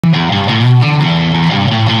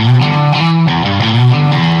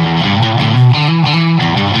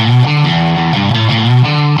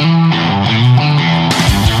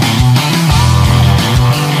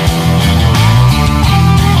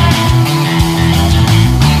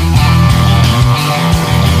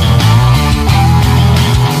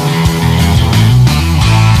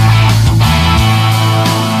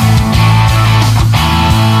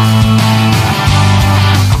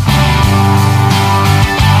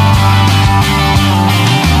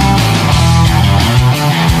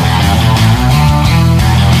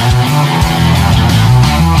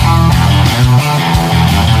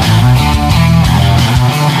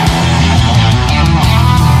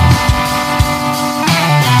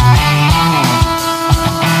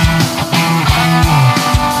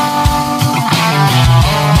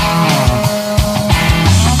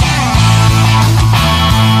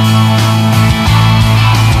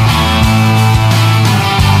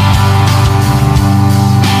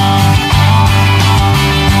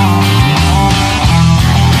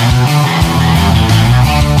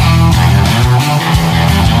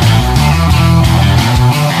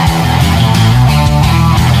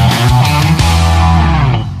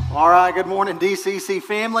right, good morning, DCC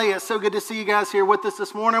family. It's so good to see you guys here with us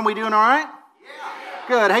this morning. We doing all right? Yeah.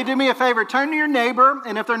 Good. Hey, do me a favor. Turn to your neighbor,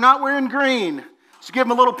 and if they're not wearing green, just give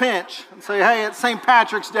them a little pinch and say, hey, it's St.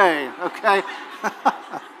 Patrick's Day, okay?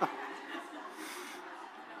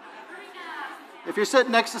 If you're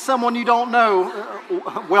sitting next to someone you don't know,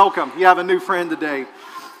 welcome. You have a new friend today.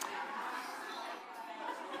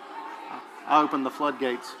 I opened the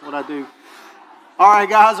floodgates. What'd I do? All right,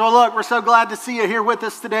 guys. Well, look, we're so glad to see you here with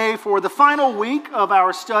us today for the final week of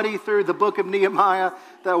our study through the book of Nehemiah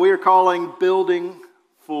that we are calling Building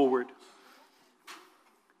Forward.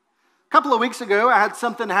 A couple of weeks ago, I had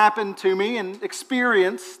something happen to me, an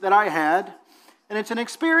experience that I had. And it's an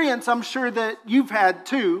experience I'm sure that you've had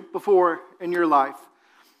too before in your life.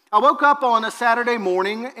 I woke up on a Saturday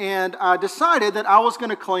morning and I decided that I was going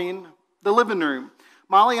to clean the living room.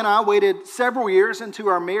 Molly and I waited several years into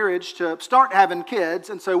our marriage to start having kids,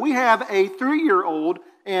 and so we have a 3-year-old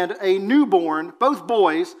and a newborn, both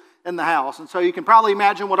boys, in the house. And so you can probably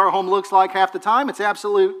imagine what our home looks like half the time. It's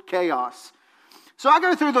absolute chaos. So I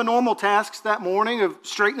go through the normal tasks that morning of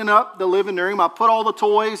straightening up the living room. I put all the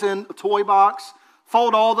toys in a toy box,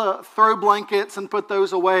 fold all the throw blankets and put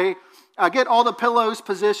those away. I get all the pillows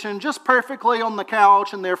positioned just perfectly on the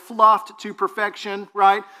couch, and they're fluffed to perfection,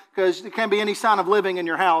 right? Because there can't be any sign of living in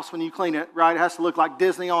your house when you clean it, right? It has to look like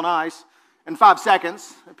Disney on ice in 5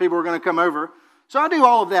 seconds if people are going to come over. So I do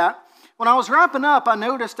all of that. When I was wrapping up, I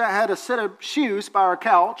noticed I had a set of shoes by our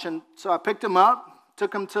couch, and so I picked them up,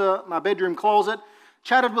 took them to my bedroom closet,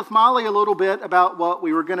 chatted with Molly a little bit about what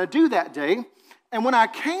we were going to do that day. And when I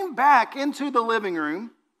came back into the living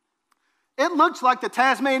room, it looked like the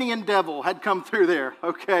Tasmanian devil had come through there,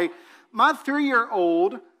 okay? My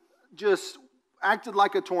 3-year-old just acted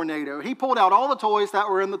like a tornado. He pulled out all the toys that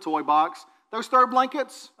were in the toy box. Those throw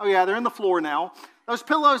blankets, oh yeah, they're in the floor now. Those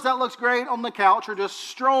pillows that looks great on the couch are just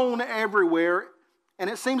strewn everywhere, and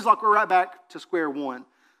it seems like we're right back to square one.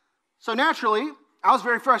 So naturally, I was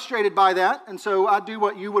very frustrated by that, and so I do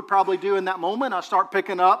what you would probably do in that moment. I start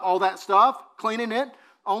picking up all that stuff, cleaning it,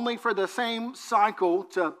 only for the same cycle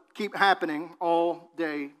to keep happening all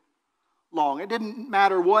day long. It didn't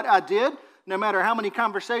matter what I did, no matter how many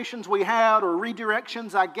conversations we had or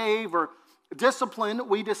redirections I gave or discipline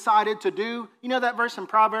we decided to do. You know that verse in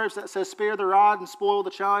Proverbs that says, spare the rod and spoil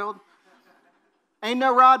the child? Ain't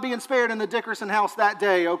no rod being spared in the Dickerson house that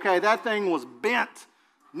day, okay? That thing was bent.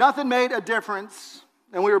 Nothing made a difference,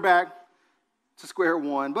 and we were back to square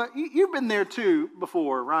one. But you've been there too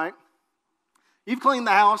before, right? You've cleaned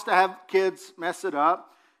the house to have kids mess it up.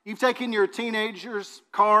 You've taken your teenager's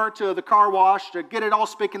car to the car wash to get it all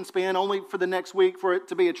spick and span, only for the next week for it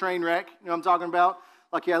to be a train wreck. You know what I'm talking about?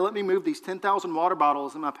 Like, yeah, let me move these 10,000 water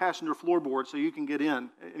bottles in my passenger floorboard so you can get in.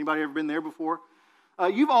 Anybody ever been there before?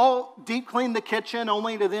 You've all deep cleaned the kitchen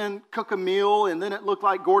only to then cook a meal, and then it looked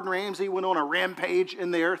like Gordon Ramsay went on a rampage in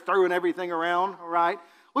there, throwing everything around, all right?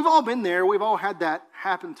 We've all been there. We've all had that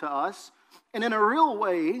happen to us. And in a real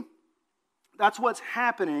way, that's what's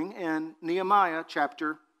happening in Nehemiah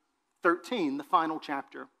chapter 13, the final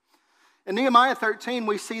chapter. In Nehemiah 13,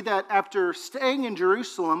 we see that after staying in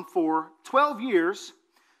Jerusalem for 12 years,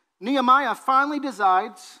 Nehemiah finally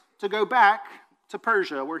decides to go back to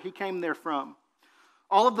Persia, where he came there from.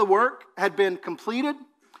 All of the work had been completed.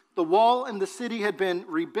 The wall in the city had been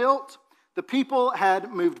rebuilt. The people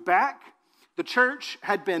had moved back. The church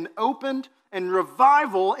had been opened, and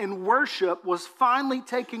revival and worship was finally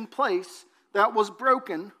taking place that was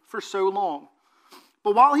broken for so long.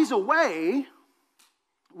 But while he's away,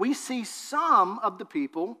 we see some of the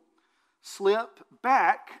people slip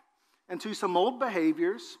back into some old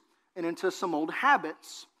behaviors and into some old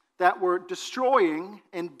habits that were destroying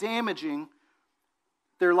and damaging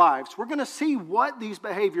their lives. We're going to see what these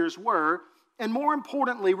behaviors were, and more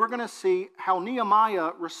importantly, we're going to see how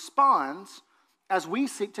Nehemiah responds as we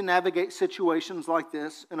seek to navigate situations like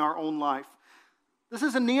this in our own life. This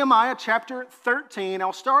is in Nehemiah chapter 13.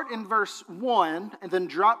 I'll start in verse 1 and then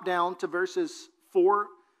drop down to verses 4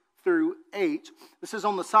 through 8. This is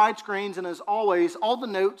on the side screens, and as always, all the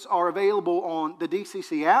notes are available on the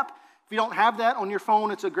DCC app. If you don't have that on your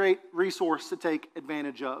phone, it's a great resource to take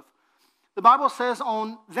advantage of. The Bible says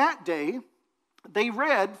on that day, they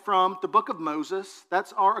read from the book of Moses.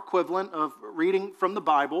 That's our equivalent of reading from the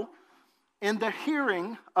Bible, in the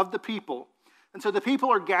hearing of the people. And so the people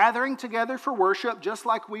are gathering together for worship just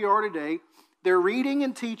like we are today. They're reading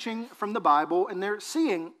and teaching from the Bible, and they're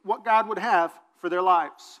seeing what God would have for their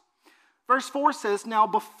lives. Verse 4 says, now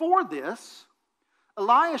before this,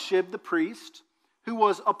 Eliashib the priest, who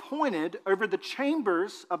was appointed over the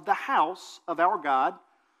chambers of the house of our God,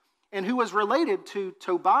 and who was related to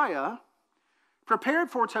Tobiah, prepared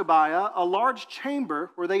for Tobiah a large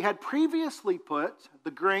chamber where they had previously put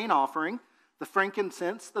the grain offering, the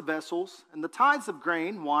frankincense, the vessels, and the tithes of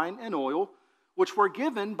grain, wine, and oil, which were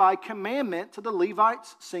given by commandment to the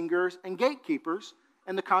Levites, singers, and gatekeepers,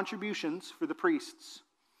 and the contributions for the priests.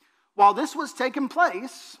 While this was taking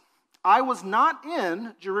place, I was not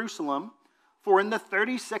in Jerusalem, for in the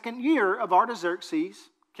 32nd year of Artaxerxes,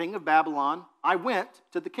 king of Babylon, I went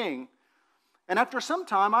to the king. And after some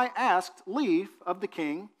time I asked leave of the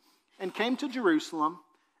king and came to Jerusalem,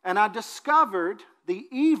 and I discovered the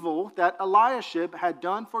evil that Eliashib had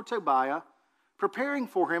done for Tobiah, preparing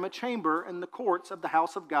for him a chamber in the courts of the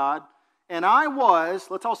house of God. And I was,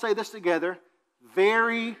 let's all say this together,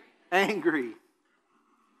 very angry.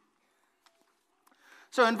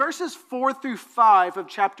 So in verses 4 through 5 of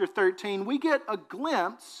chapter 13, we get a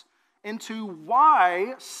glimpse into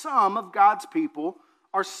why some of God's people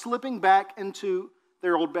are slipping back into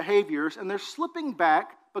their old behaviors. And they're slipping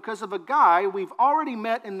back because of a guy we've already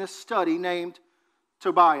met in this study named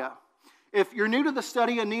Tobiah. If you're new to the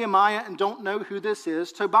study of Nehemiah and don't know who this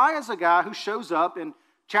is, Tobiah is a guy who shows up in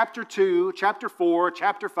chapter 2, chapter 4,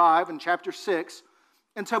 chapter 5, and chapter 6.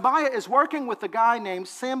 And Tobiah is working with a guy named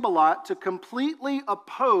Sanballat to completely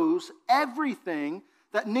oppose everything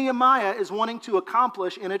that Nehemiah is wanting to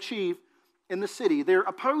accomplish and achieve in the city. They're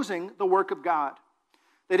opposing the work of God.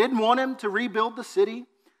 They didn't want him to rebuild the city.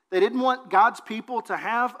 They didn't want God's people to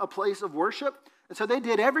have a place of worship. And so they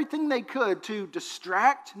did everything they could to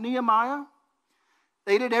distract Nehemiah.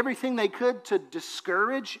 They did everything they could to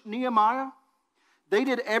discourage Nehemiah. They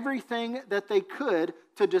did everything that they could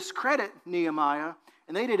to discredit Nehemiah.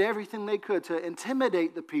 And they did everything they could to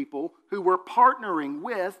intimidate the people who were partnering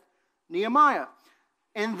with Nehemiah.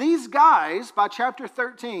 And these guys, by chapter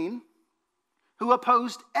 13, who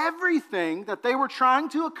opposed everything that they were trying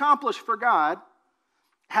to accomplish for God,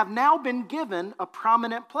 have now been given a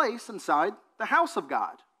prominent place inside the house of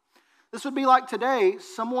God. This would be like today,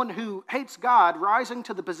 someone who hates God rising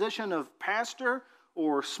to the position of pastor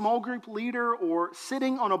or small group leader or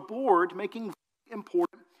sitting on a board making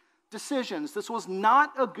important decisions. This was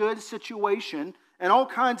not a good situation, and all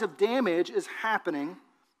kinds of damage is happening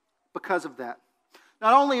because of that.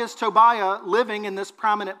 Not only is Tobiah living in this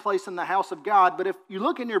prominent place in the house of God, but if you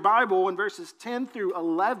look in your Bible in verses 10 through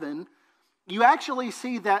 11, you actually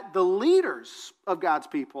see that the leaders of God's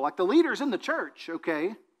people, like the leaders in the church,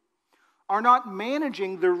 okay, are not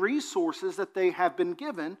managing the resources that they have been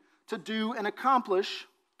given to do and accomplish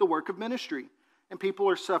the work of ministry. And people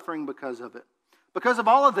are suffering because of it. Because of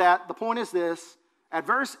all of that, the point is this: at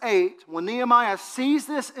verse 8, when Nehemiah sees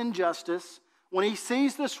this injustice, when he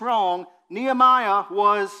sees this wrong, Nehemiah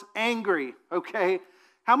was angry, okay?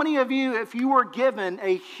 How many of you, if you were given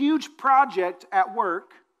a huge project at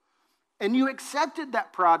work and you accepted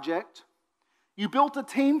that project, you built a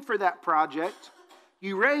team for that project,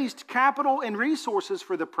 you raised capital and resources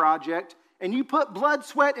for the project, and you put blood,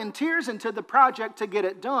 sweat, and tears into the project to get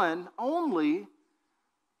it done, only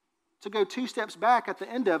to go 2 steps back at the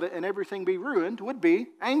end of it and everything be ruined, would be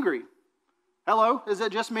angry. Hello, is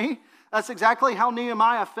it just me? That's exactly how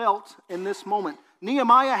Nehemiah felt in this moment.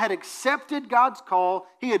 Nehemiah had accepted God's call.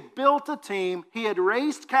 He had built a team. He had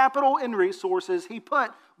raised capital and resources. He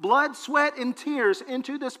put blood, sweat, and tears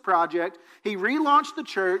into this project. He relaunched the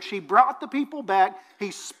church. He brought the people back.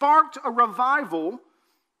 He sparked a revival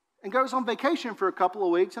and goes on vacation for a couple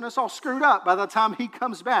of weeks, and it's all screwed up by the time he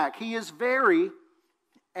comes back. He is very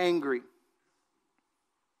angry.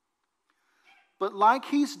 But like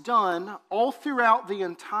he's done all throughout the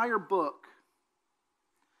entire book,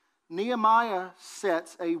 Nehemiah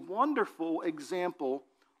sets a wonderful example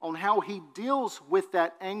on how he deals with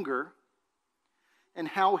that anger and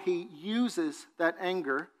how he uses that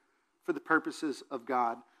anger for the purposes of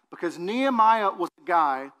God. Because Nehemiah was a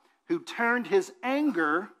guy who turned his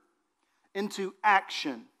anger into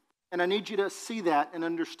action. And I need you to see that and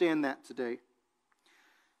understand that today.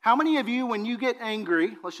 How many of you, when you get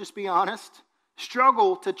angry, let's just be honest,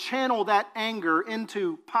 struggle to channel that anger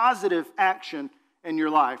into positive action in your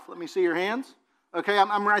life? Let me see your hands. Okay,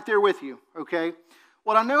 I'm right there with you, okay?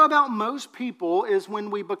 What I know about most people is when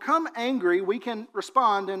we become angry, we can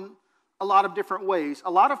respond in a lot of different ways. A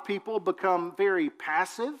lot of people become very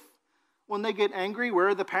passive when they get angry. Where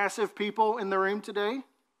are the passive people in the room today?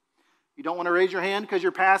 You don't want to raise your hand because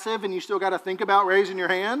you're passive and you still got to think about raising your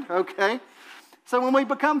hand, okay? So when we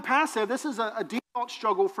become passive, this is a default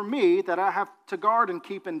struggle for me that I have to guard and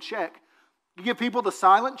keep in check. You give people the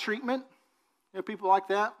silent treatment. You know, people like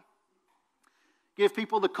that. Give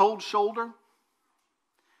people the cold shoulder.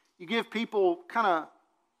 You give people kind of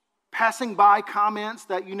passing by comments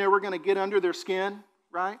that you know are going to get under their skin,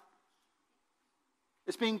 right?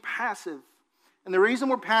 It's being passive. And the reason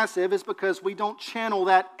we're passive is because we don't channel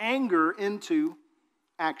that anger into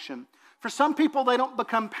action. For some people, they don't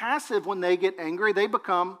become passive when they get angry. They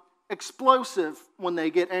become explosive when they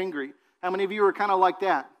get angry. How many of you are kind of like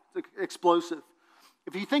that? Explosive.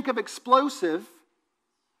 If you think of explosive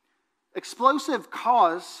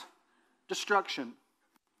cause destruction.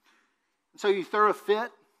 So you throw a fit,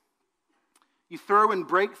 you throw and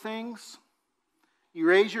break things, you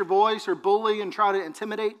raise your voice or bully and try to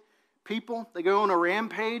intimidate people. They go on a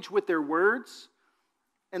rampage with their words,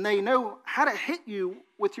 and they know how to hit you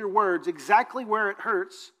with your words exactly where it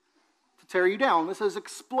hurts to tear you down. This is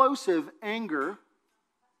explosive anger,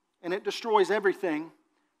 and it destroys everything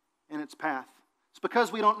in its path. It's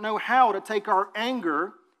because we don't know how to take our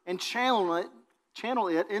anger and channel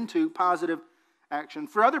it into positive action.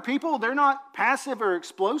 For other people, they're not passive or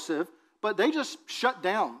explosive, but they just shut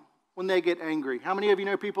down when they get angry. How many of you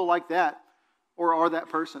know people like that or are that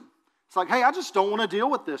person? It's like, hey, I just don't want to deal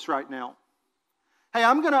with this right now. Hey,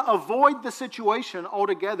 I'm going to avoid the situation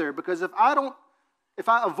altogether because if I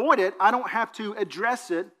avoid it, I don't have to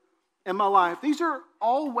address it in my life. These are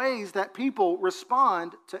all ways that people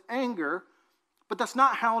respond to anger, but that's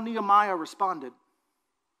not how Nehemiah responded.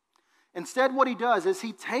 Instead, what he does is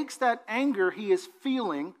he takes that anger he is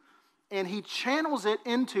feeling and he channels it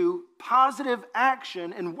into positive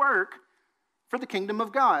action and work for the kingdom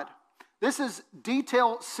of God. This is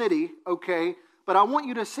detail city, okay, but I want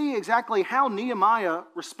you to see exactly how Nehemiah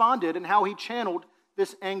responded and how he channeled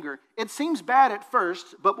this anger. It seems bad at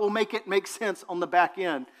first, but we'll make it make sense on the back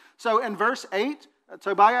end. So in verse 8,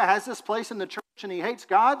 Tobiah has this place in the church and he hates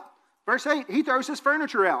God. Verse 8, he throws his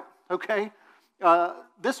furniture out, okay?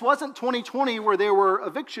 This wasn't 2020 where there were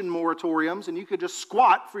eviction moratoriums and you could just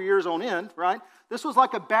squat for years on end, right? This was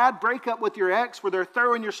like a bad breakup with your ex where they're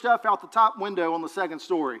throwing your stuff out the top window on the second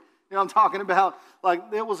story. You know what I'm talking about? Like,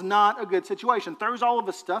 it was not a good situation. Throws all of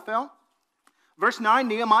his stuff out. Verse 9,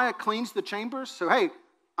 Nehemiah cleans the chambers. So, hey,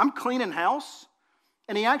 I'm cleaning house.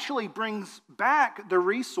 And he actually brings back the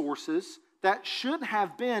resources that should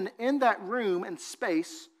have been in that room and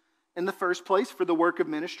space in the first place for the work of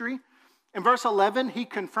ministry. In verse 11, he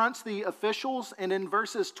confronts the officials, and in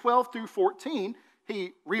verses 12 through 14,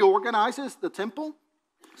 he reorganizes the temple.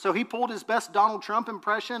 So he pulled his best Donald Trump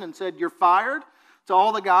impression and said, "You're fired," to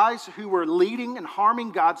all the guys who were leading and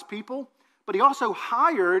harming God's people. But he also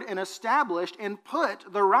hired and established and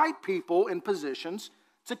put the right people in positions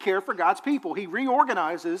to care for God's people. He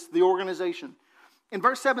reorganizes the organization. In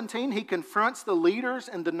verse 17, he confronts the leaders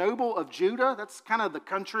and the noble of Judah. That's kind of the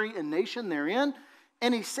country and nation they're in.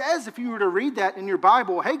 And he says, if you were to read that in your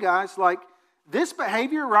Bible, hey guys, like this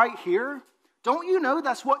behavior right here, don't you know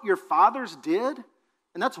that's what your fathers did?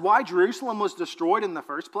 And that's why Jerusalem was destroyed in the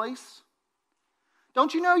first place?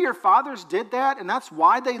 Don't you know your fathers did that and that's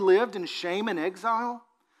why they lived in shame and exile?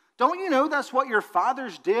 Don't you know that's what your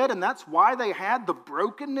fathers did and that's why they had the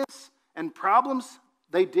brokenness and problems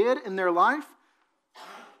they did in their life?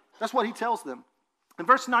 That's what he tells them. In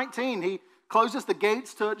verse 19, he closes the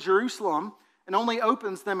gates to Jerusalem and only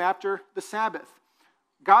opens them after the Sabbath.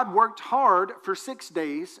 God worked hard for 6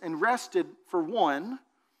 days and rested for one.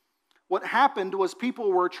 What happened was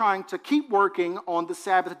people were trying to keep working on the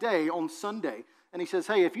Sabbath day, on Sunday. And he says,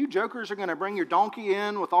 hey, if you jokers are going to bring your donkey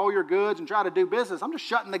in with all your goods and try to do business, I'm just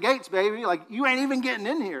shutting the gates, baby. Like, you ain't even getting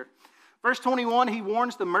in here. Verse 21, he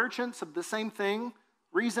warns the merchants of the same thing,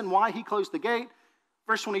 reason why he closed the gate.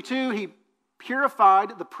 Verse 22, he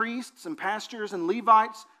purified the priests and pastors and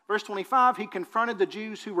Levites. Verse 25, he confronted the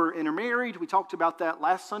Jews who were intermarried. We talked about that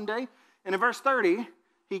last Sunday. And in verse 30,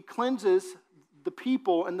 he cleanses the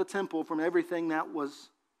people in the temple from everything that was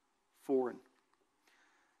foreign.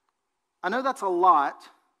 I know that's a lot,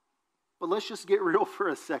 but let's just get real for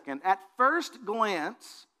a second. At first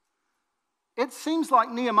glance, it seems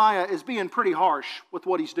like Nehemiah is being pretty harsh with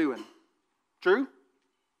what he's doing. True?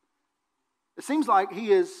 It seems like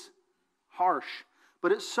he is harsh,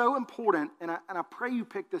 but it's so important, and I pray you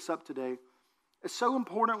pick this up today. It's so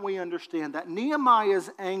important we understand that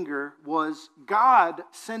Nehemiah's anger was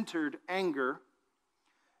God-centered anger.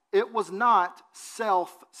 It was not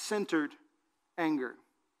self-centered anger.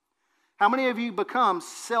 How many of you become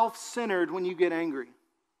self-centered when you get angry?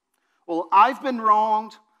 Well, I've been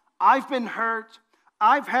wronged. I've been hurt.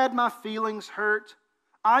 I've had my feelings hurt.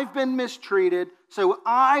 I've been mistreated. So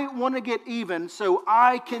I want to get even so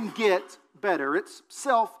I can get better. It's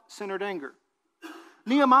self-centered anger.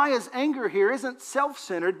 Nehemiah's anger here isn't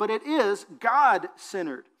self-centered, but it is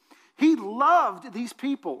God-centered. He loved these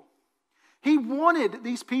people. He wanted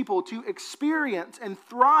these people to experience and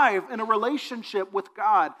thrive in a relationship with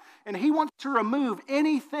God. And he wants to remove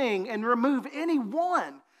anything and remove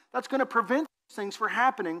anyone that's going to prevent those things from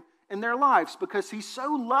happening in their lives because he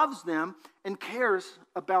so loves them and cares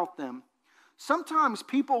about them. Sometimes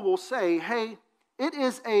people will say, hey, it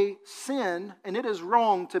is a sin and it is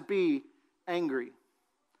wrong to be angry.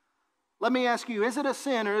 Let me ask you, is it a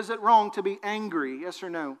sin or is it wrong to be angry? Yes or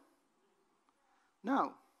no?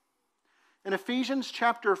 No. In Ephesians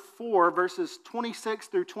chapter 4, verses 26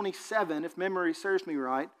 through 27, if memory serves me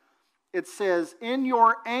right, it says, in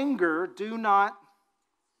your anger, do not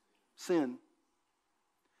sin.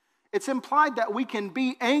 It's implied that we can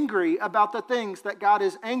be angry about the things that God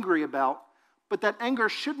is angry about, but that anger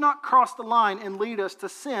should not cross the line and lead us to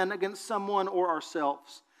sin against someone or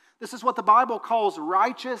ourselves. This is what the Bible calls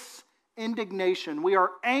righteous indignation. We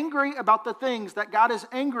are angry about the things that God is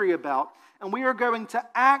angry about, and we are going to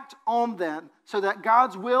act on them so that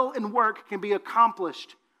God's will and work can be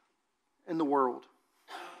accomplished in the world.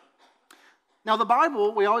 Now, the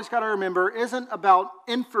Bible, we always got to remember, isn't about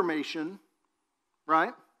information,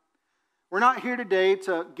 right? We're not here today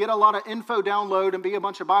to get a lot of info download and be a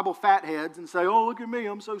bunch of Bible fatheads and say, oh, look at me,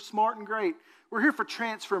 I'm so smart and great. We're here for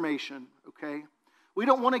transformation, okay? We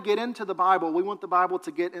don't want to get into the Bible. We want the Bible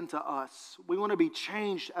to get into us. We want to be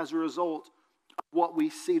changed as a result of what we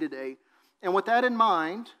see today. And with that in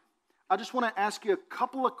mind, I just want to ask you a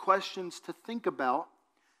couple of questions to think about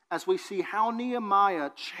as we see how Nehemiah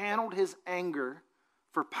channeled his anger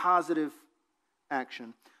for positive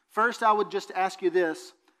action. First, I would just ask you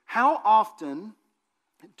this. How often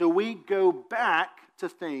do we go back to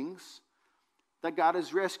things that God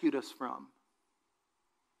has rescued us from?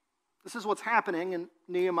 This is what's happening in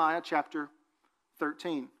Nehemiah chapter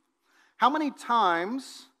 13. How many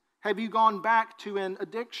times have you gone back to an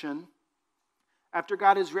addiction after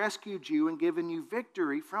God has rescued you and given you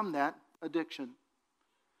victory from that addiction?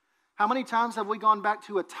 How many times have we gone back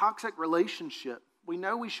to a toxic relationship we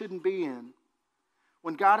know we shouldn't be in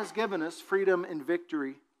when God has given us freedom and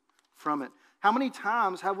victory from it? How many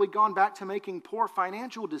times have we gone back to making poor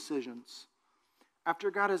financial decisions after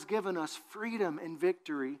God has given us freedom and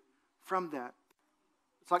victory from that?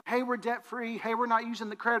 It's like, hey, we're debt-free. Hey, we're not using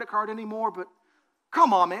the credit card anymore, but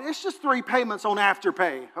come on, man, it's just 3 payments on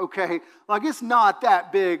Afterpay, okay? Like, it's not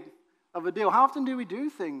that big of a deal. How often do we do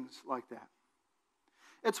things like that?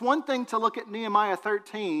 It's one thing to look at Nehemiah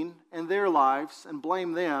 13 and their lives and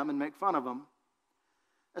blame them and make fun of them.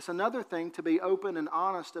 It's another thing to be open and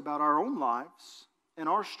honest about our own lives and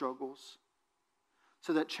our struggles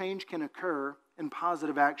so that change can occur and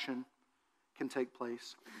positive action can take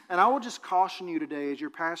place. And I will just caution you today as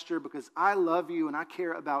your pastor, because I love you and I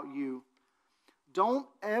care about you. Don't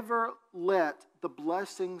ever let the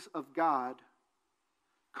blessings of God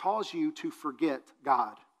cause you to forget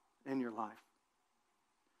God in your life.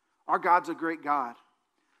 Our God's a great God.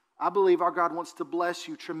 I believe our God wants to bless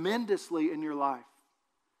you tremendously in your life.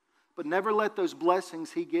 But never let those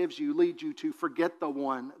blessings He gives you lead you to forget the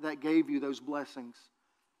one that gave you those blessings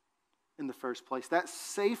in the first place. That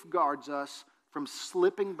safeguards us from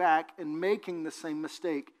slipping back and making the same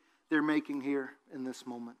mistake they're making here in this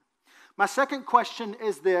moment. My second question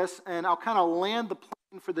is this, and I'll kind of land the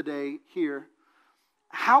plane for the day here.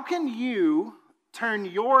 How can you turn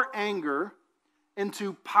your anger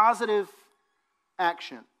into positive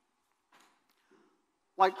action?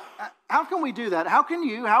 Like, how can we do that? How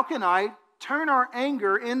can I turn our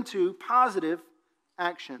anger into positive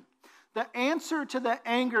action? The answer to the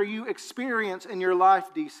anger you experience in your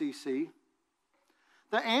life, DCC,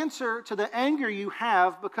 the answer to the anger you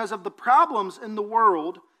have because of the problems in the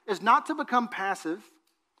world is not to become passive,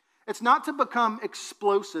 it's not to become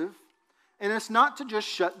explosive, and it's not to just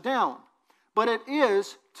shut down, but it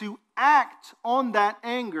is to act on that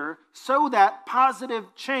anger so that positive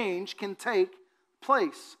change can take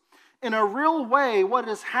place. In a real way, what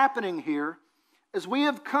is happening here is we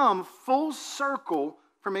have come full circle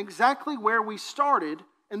from exactly where we started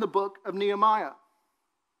in the book of Nehemiah.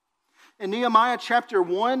 In Nehemiah chapter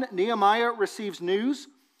 1, Nehemiah receives news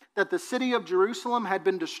that the city of Jerusalem had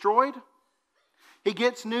been destroyed. He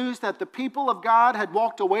gets news that the people of God had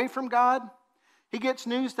walked away from God. He gets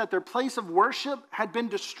news that their place of worship had been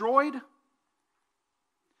destroyed.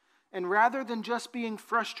 And rather than just being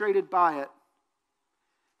frustrated by it,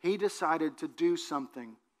 he decided to do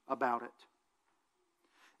something about it.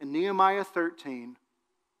 In Nehemiah 13,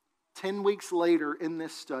 10 weeks later in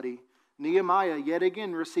this study, Nehemiah yet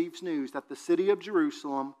again receives news that the city of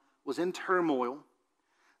Jerusalem was in turmoil.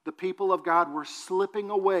 The people of God were slipping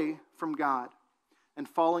away from God and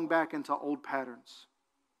falling back into old patterns.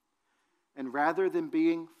 And rather than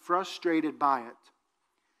being frustrated by it,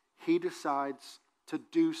 he decides to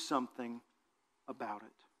do something about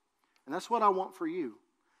it. And that's what I want for you.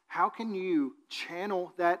 How can you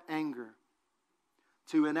channel that anger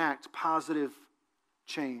to enact positive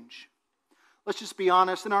change? Let's just be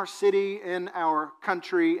honest. In our city, in our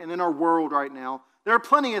country, and in our world right now, there are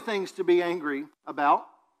plenty of things to be angry about.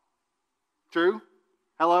 True?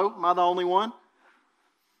 Hello? Am I the only one?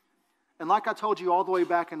 And like I told you all the way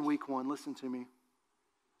back in week 1, listen to me.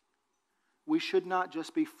 We should not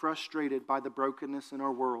just be frustrated by the brokenness in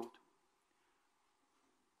our world.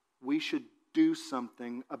 We should do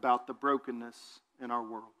something about the brokenness in our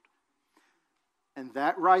world. And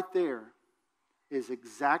that right there is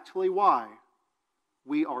exactly why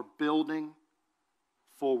we are building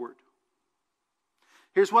forward.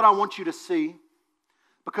 Here's what I want you to see.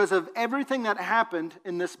 Because of everything that happened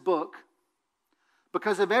in this book,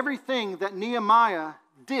 because of everything that Nehemiah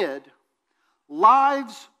did,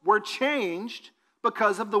 lives were changed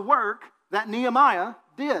because of the work that Nehemiah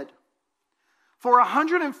did. For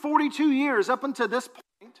 142 years up until this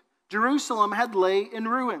point, Jerusalem had lay in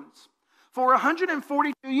ruins. For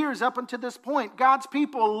 142 years up until this point, God's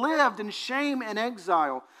people lived in shame and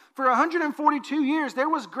exile. For 142 years, there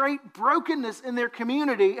was great brokenness in their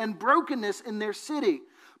community and brokenness in their city.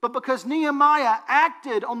 But because Nehemiah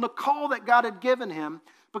acted on the call that God had given him,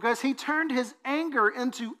 because he turned his anger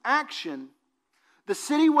into action, the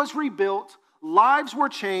city was rebuilt, lives were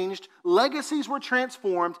changed, legacies were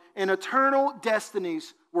transformed, and eternal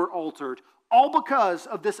destinies were altered. All because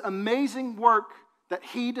of this amazing work that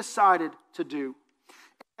he decided to do.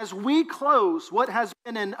 As we close what has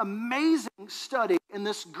been an amazing study in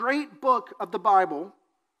this great book of the Bible,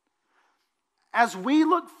 as we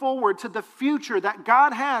look forward to the future that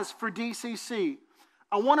God has for DCC,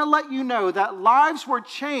 I want to let you know that lives were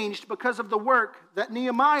changed because of the work that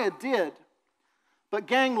Nehemiah did. But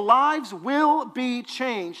gang, lives will be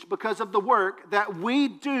changed because of the work that we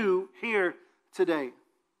do here today.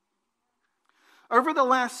 Over the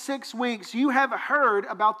last 6 weeks, you have heard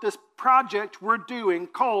about this project we're doing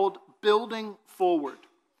called Building Forward.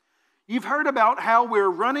 You've heard about how we're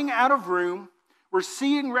running out of room, we're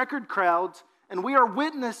seeing record crowds, and we are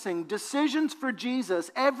witnessing decisions for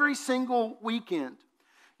Jesus every single weekend.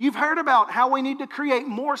 You've heard about how we need to create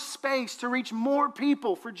more space to reach more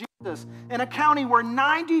people for Jesus in a county where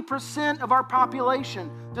 90% of our population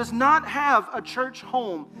does not have a church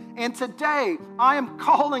home. And today, I am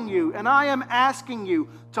calling you and I am asking you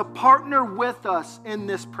to partner with us in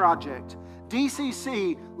this project.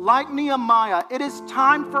 DCC, like Nehemiah, it is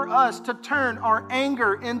time for us to turn our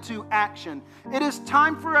anger into action. It is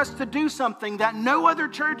time for us to do something that no other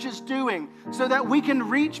church is doing so that we can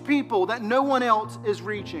reach people that no one else is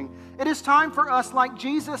reaching. It is time for us, like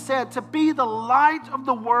Jesus said, to be the light of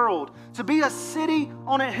the world, to be a city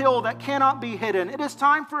on a hill that cannot be hidden. It is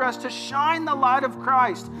time for us to shine the light of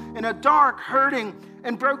Christ in a dark, hurting,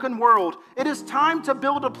 and broken world. It is time to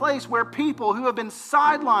build a place where people who have been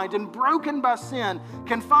sidelined and broken by sin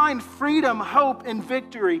can find freedom, hope, and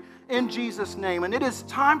victory in Jesus' name. And it is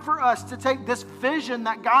time for us to take this vision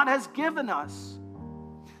that God has given us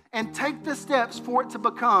and take the steps for it to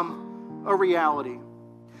become a reality.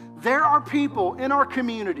 There are people in our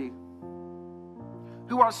community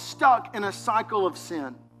who are stuck in a cycle of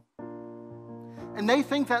sin. And they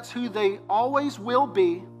think that's who they always will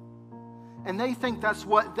be. And they think that's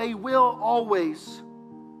what they will always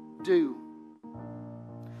do.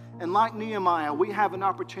 And like Nehemiah, we have an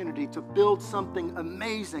opportunity to build something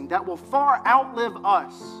amazing that will far outlive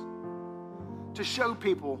us, to show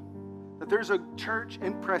people that there's a church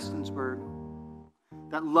in Prestonsburg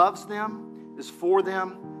that loves them, is for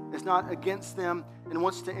them, is not against them, and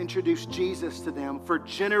wants to introduce Jesus to them for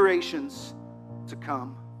generations to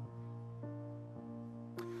come.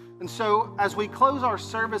 And so, as we close our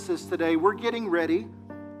services today, we're getting ready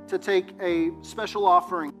to take a special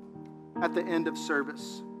offering at the end of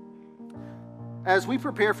service. As we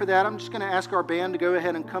prepare for that, I'm just going to ask our band to go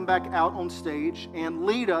ahead and come back out on stage and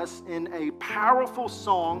lead us in a powerful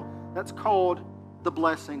song that's called The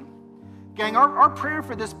Blessing. Gang, our prayer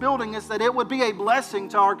for this building is that it would be a blessing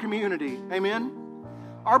to our community. Amen?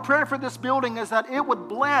 Our prayer for this building is that it would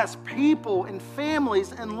bless people and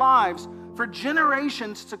families and lives for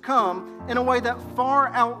generations to come in a way that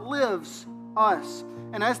far outlives us.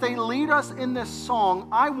 And as they lead us in this song,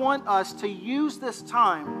 I want us to use this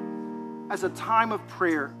time as a time of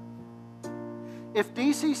prayer. If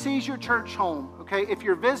DCC's your church home, okay, if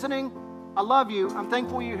you're visiting, I love you, I'm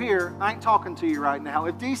thankful you're here, I ain't talking to you right now.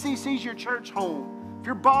 If DCC's your church home, if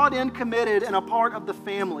you're bought in, committed, and a part of the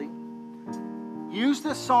family, use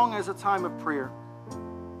this song as a time of prayer.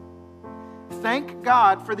 thank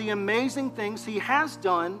God for the amazing things He has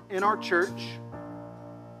done in our church,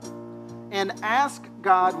 and ask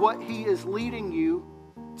God what He is leading you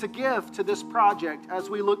to give to this project as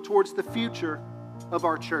we look towards the future of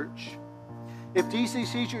our church. If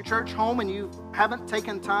DCC is your church home and you haven't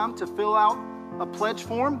taken time to fill out a pledge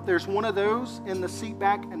form, there's one of those in the seat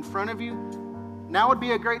back in front of you. Now would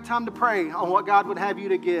be a great time to pray on what God would have you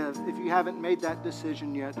to give if you haven't made that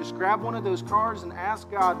decision yet. Just grab one of those cards and ask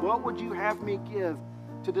God, what would you have me give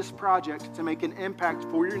to this project to make an impact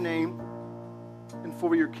for your name and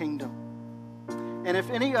for your kingdom? And if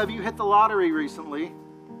any of you hit the lottery recently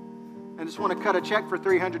and just want to cut a check for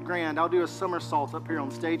 $300,000, I'll do a somersault up here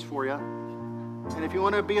on stage for you. And if you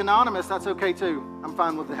want to be anonymous, that's okay too. I'm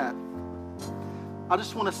fine with that. I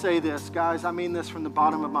just want to say this, guys. I mean this from the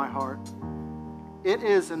bottom of my heart. It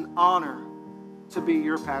is an honor to be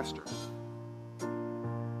your pastor.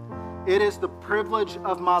 It is the privilege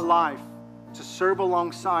of my life to serve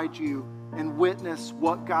alongside you and witness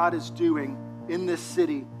what God is doing in this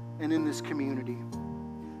city and in this community.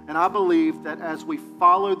 And I believe that as we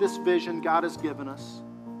follow this vision God has given us,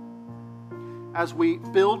 as we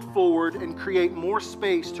build forward and create more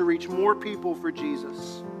space to reach more people for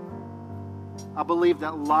Jesus, I believe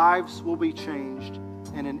that lives will be changed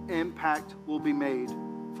and an impact will be made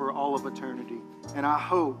for all of eternity. And I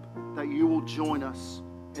hope that you will join us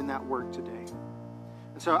in that work today.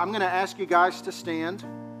 And so I'm going to ask you guys to stand.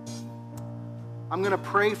 I'm going to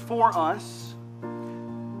pray for us.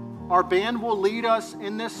 Our band will lead us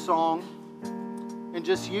in this song, and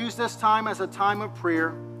just use this time as a time of prayer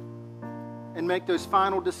and make those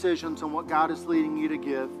final decisions on what God is leading you to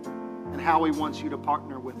give and how He wants you to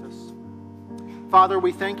partner with us. Father,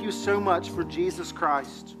 we thank you so much for Jesus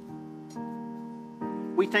Christ.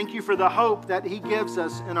 We thank you for the hope that He gives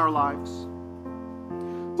us in our lives.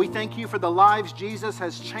 We thank you for the lives Jesus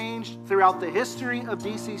has changed throughout the history of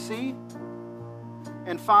DCC.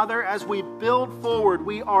 And Father, as we build forward,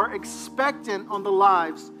 we are expectant on the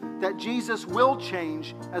lives that Jesus will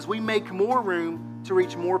change as we make more room to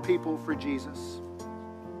reach more people for Jesus.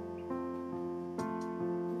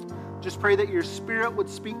 Just pray that your Spirit would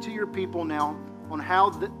speak to your people now on how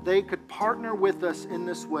they could partner with us in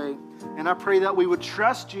this way. And I pray that we would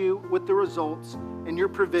trust you with the results in your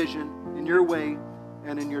provision, in your way,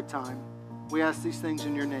 and in your time. We ask these things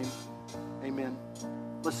in your name. Amen.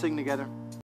 Let's sing together.